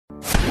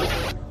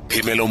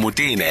Phemelo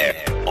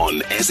Motene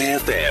on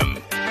SAFM.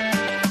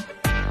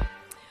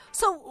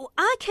 So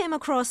I came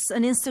across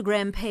an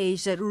Instagram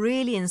page that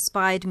really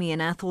inspired me,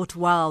 and I thought,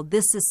 wow,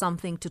 this is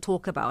something to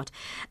talk about.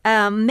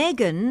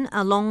 Megan,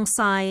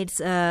 alongside,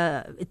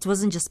 it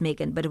wasn't just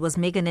Megan, but it was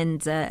Megan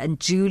and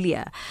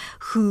Julia,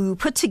 who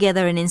put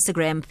together an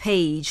Instagram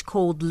page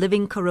called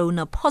Living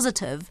Corona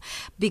Positive,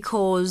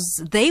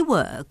 because they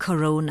were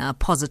Corona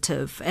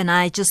positive. And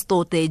I just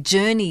thought their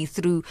journey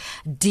through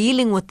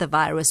dealing with the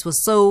virus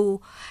was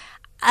so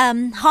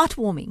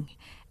heartwarming.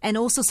 And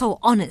also so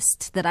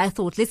honest that I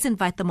thought, let's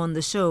invite them on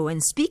the show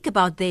and speak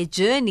about their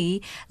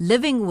journey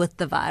living with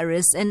the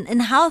virus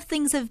and how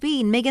things have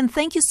been. Megan,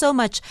 thank you so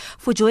much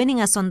for joining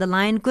us on the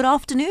line. Good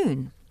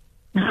afternoon.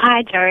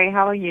 Hi, Jerry.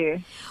 How are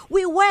you?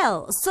 We're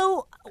well.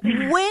 So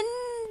when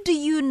do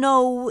you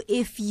know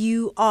if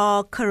you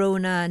are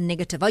corona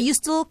negative? Are you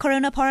still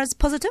corona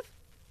positive?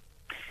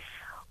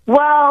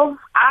 Well,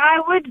 I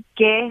would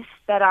guess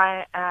that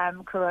I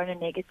am corona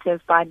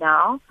negative by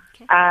now.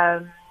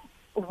 Okay.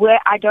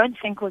 I don't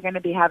think we're going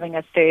to be having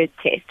a third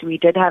test. We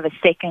did have a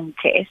second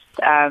test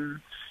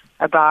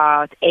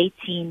about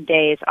 18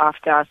 days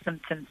after our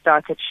symptoms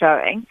started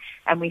showing,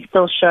 and we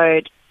still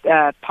showed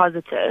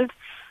positive.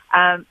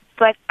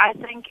 But I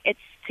think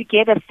to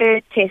get a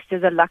third test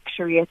is a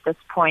luxury at this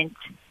point.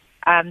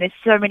 There's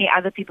so many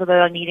other people that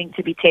are needing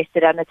to be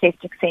tested, and the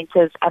testing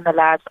centers and the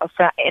labs are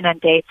so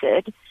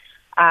inundated.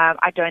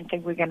 I don't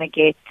think we're going to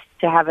get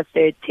to have a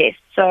third test.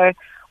 So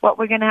what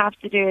we're going to have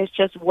to do is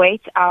just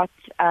wait out,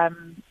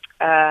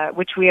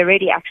 which we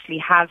already actually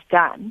have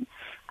done,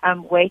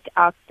 wait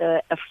out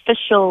the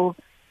official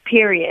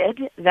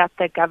period that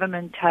the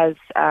government has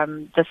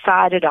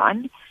decided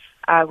on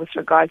with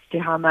regards to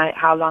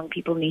how long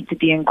people need to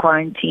be in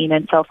quarantine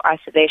and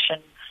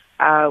self-isolation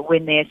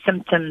when their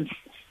symptoms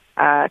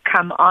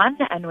come on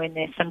and when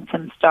their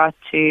symptoms start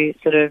to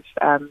sort of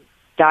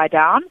die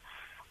down.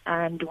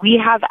 And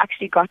we have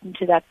actually gotten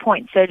to that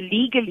point. So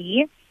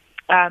legally,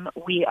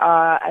 we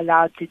are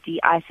allowed to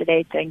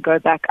de-isolate and go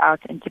back out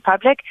into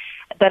public.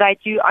 But I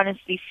do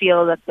honestly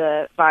feel that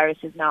the virus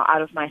is now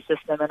out of my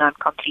system and I'm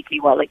completely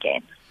well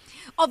again.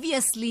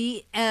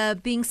 Obviously,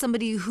 being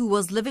somebody who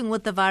was living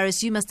with the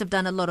virus, you must have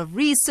done a lot of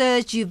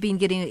research. You've been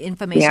getting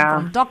information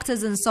from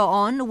doctors and so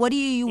on. What do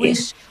you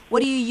wish?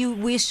 What do you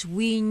wish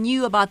we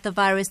knew about the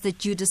virus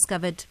that you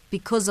discovered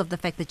because of the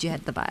fact that you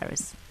had the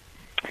virus?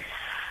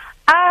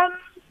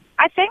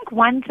 I think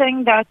one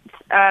thing that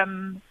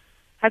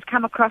has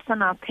come across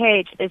on our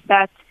page is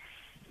that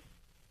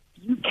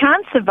you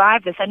can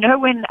survive this. I know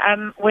when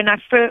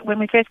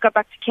we first got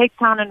back to Cape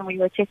Town and we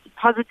were tested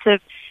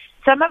positive,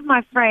 some of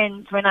my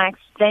friends, when I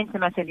explained to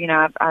them, I said,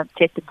 I've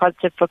tested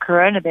positive for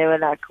corona, they were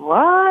like,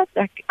 what?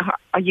 Like,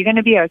 are you going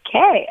to be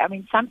okay? I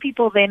mean, some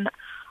people then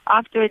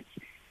afterwards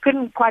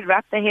couldn't quite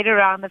wrap their head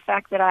around the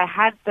fact that I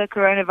had the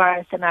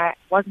coronavirus and I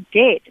wasn't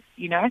dead.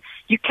 You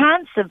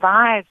can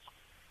survive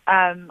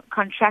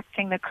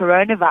contracting the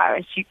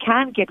coronavirus. You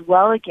can get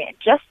well again,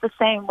 just the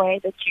same way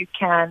that you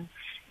can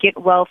get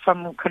well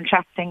from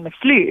contracting the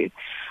flu.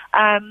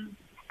 And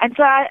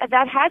so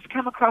that has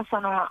come across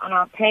on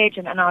our page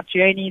and on our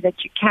journey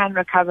that you can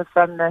recover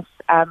from this.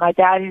 My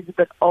dad, who's a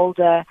bit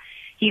older,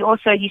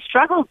 he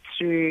struggled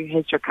through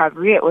his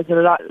recovery. It was a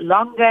lot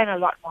longer and a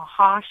lot more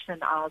harsh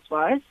than ours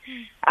was.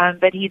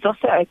 But he's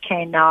also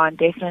okay now and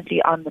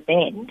definitely on the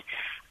mend.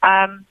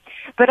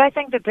 But I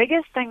think the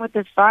biggest thing with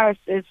this virus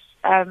is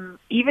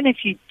even if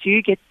you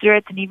do get through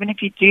it and even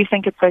if you do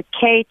think it's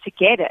okay to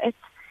get it,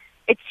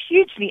 it's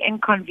hugely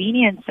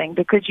inconveniencing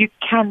because you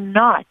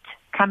cannot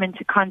come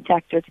into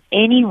contact with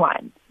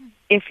anyone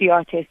if you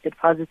are tested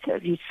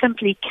positive. You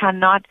simply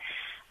cannot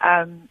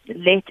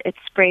let it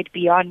spread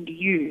beyond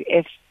you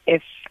if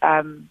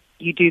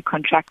you do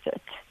contract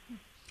it.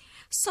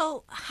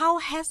 So how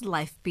has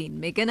life been,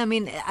 Megan? I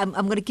mean, I'm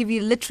going to give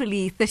you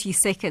literally 30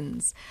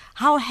 seconds.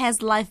 How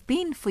has life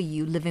been for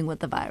you living with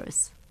the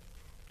virus?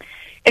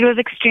 It was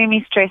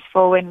extremely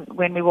stressful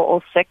when we were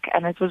all sick,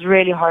 and it was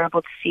really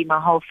horrible to see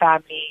my whole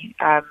family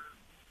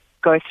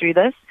go through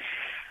this.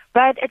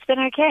 But it's been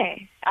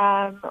okay.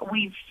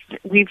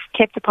 We've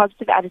kept a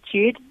positive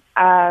attitude,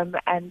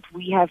 and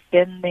we have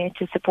been there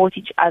to support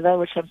each other,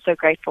 which I'm so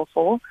grateful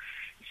for.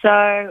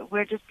 So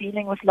we're just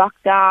dealing with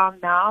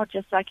lockdown now,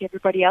 just like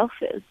everybody else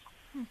is.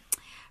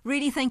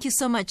 Really, thank you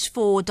so much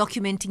for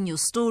documenting your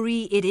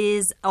story.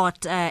 It's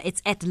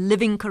at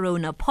Living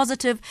Corona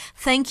Positive.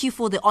 Thank you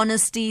for the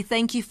honesty.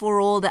 Thank you for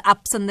all the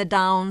ups and the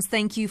downs.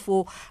 Thank you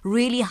for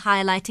really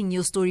highlighting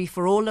your story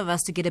for all of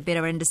us to get a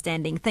better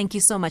understanding. Thank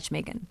you so much,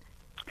 Megan.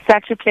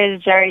 Such a pleasure,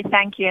 Jerry.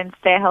 Thank you, and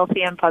stay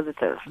healthy and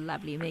positive.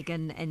 Lovely.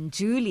 Megan and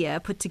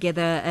Julia put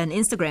together an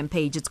Instagram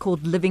page. It's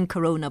called Living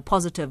Corona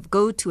Positive.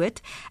 Go to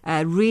it.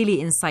 Really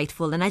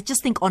insightful. And I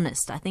just think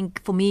honest. I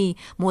think for me,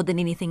 more than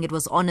anything, it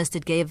was honest.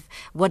 It gave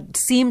what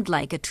seemed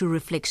like a true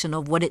reflection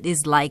of what it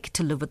is like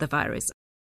to live with the virus.